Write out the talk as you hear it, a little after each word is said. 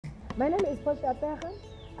My name is Portia Pecha.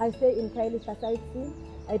 I stay in Kaili Society.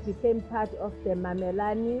 I became part of the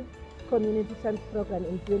Mamelani Community Chance Program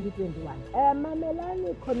in 2021.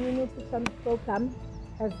 Mamelani Community Chance Program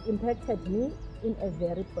has impacted me in a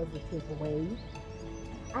very positive way.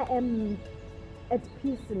 I am at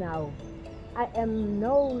peace now. I am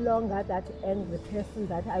no longer that angry person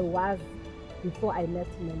that I was before I met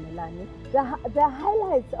Mamelani. The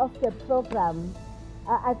highlights of the program,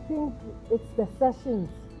 I think it's the sessions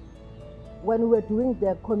when we're doing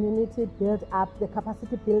the community build up, the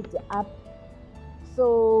capacity build up.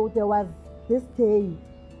 So there was this day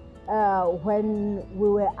when we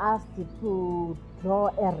were asked to draw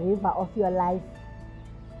a river of your life.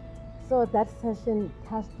 So that session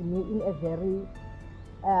touched me in a very,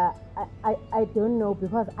 I don't know,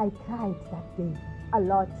 because I cried that day a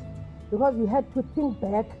lot. Because you had to think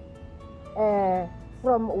back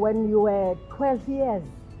from when you were 12 years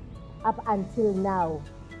up until now.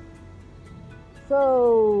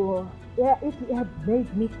 So yeah, it had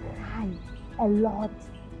made me cry a lot.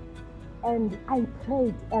 And I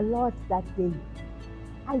prayed a lot that day.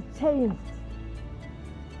 I changed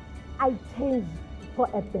for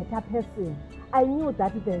a better person. I knew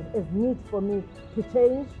that there is need for me to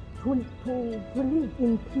change, to live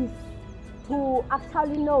in peace, to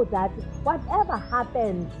actually know that whatever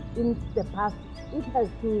happened in the past, it has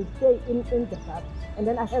to stay in the past. And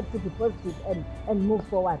then I have to be positive and move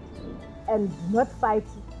forward and not fight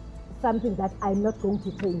something that I'm not going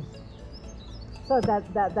to change. So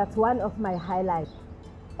that's one of my highlights.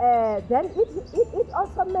 Then it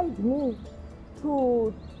also made me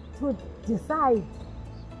to decide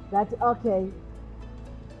that, okay,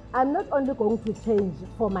 I'm not only going to change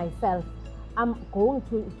for myself, I'm going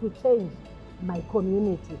to change my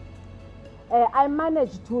community. I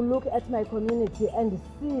managed to look at my community and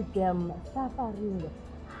see them suffering,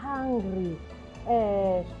 hungry.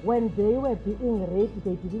 When they were being raped,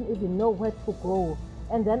 they didn't even know where to go.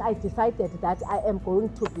 And then I decided that I am going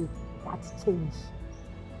to be that change.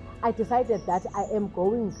 I decided that I am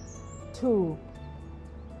going to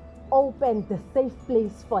open the safe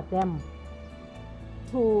place for them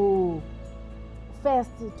to first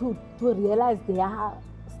to realize they are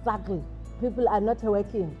struggling. People are not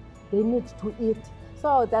working, they need to eat.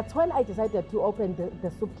 So that's when I decided to open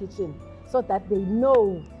the soup kitchen, so that they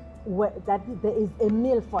know that there is a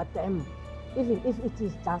meal for them, even if it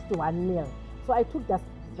is just one meal. So I took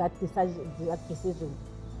that decision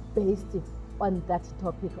based on that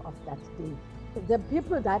topic of that day. The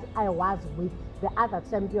people that I was with, the other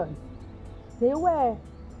champions, they were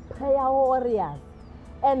prayer warriors.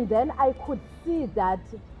 And then I could see that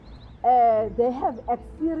they have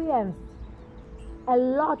experienced a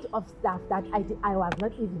lot of stuff that I was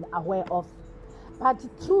not even aware of. But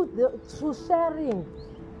through sharing,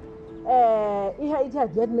 it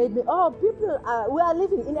has made me, we are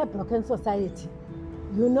living in a broken society,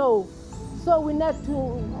 you know. So we need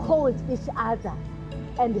to hold each other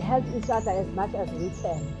and help each other as much as we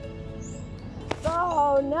can.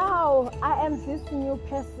 So now I am this new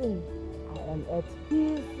person. I am at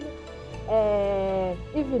peace.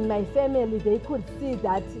 Even my family, they could see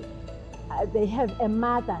that they have a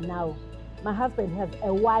mother now. My husband has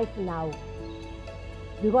a wife now.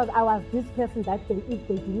 Because I was this person that they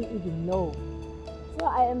didn't even know. So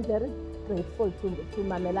I am very grateful to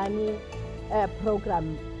Mamelani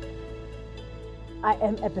program. I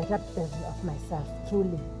am a better version of myself,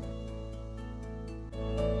 truly.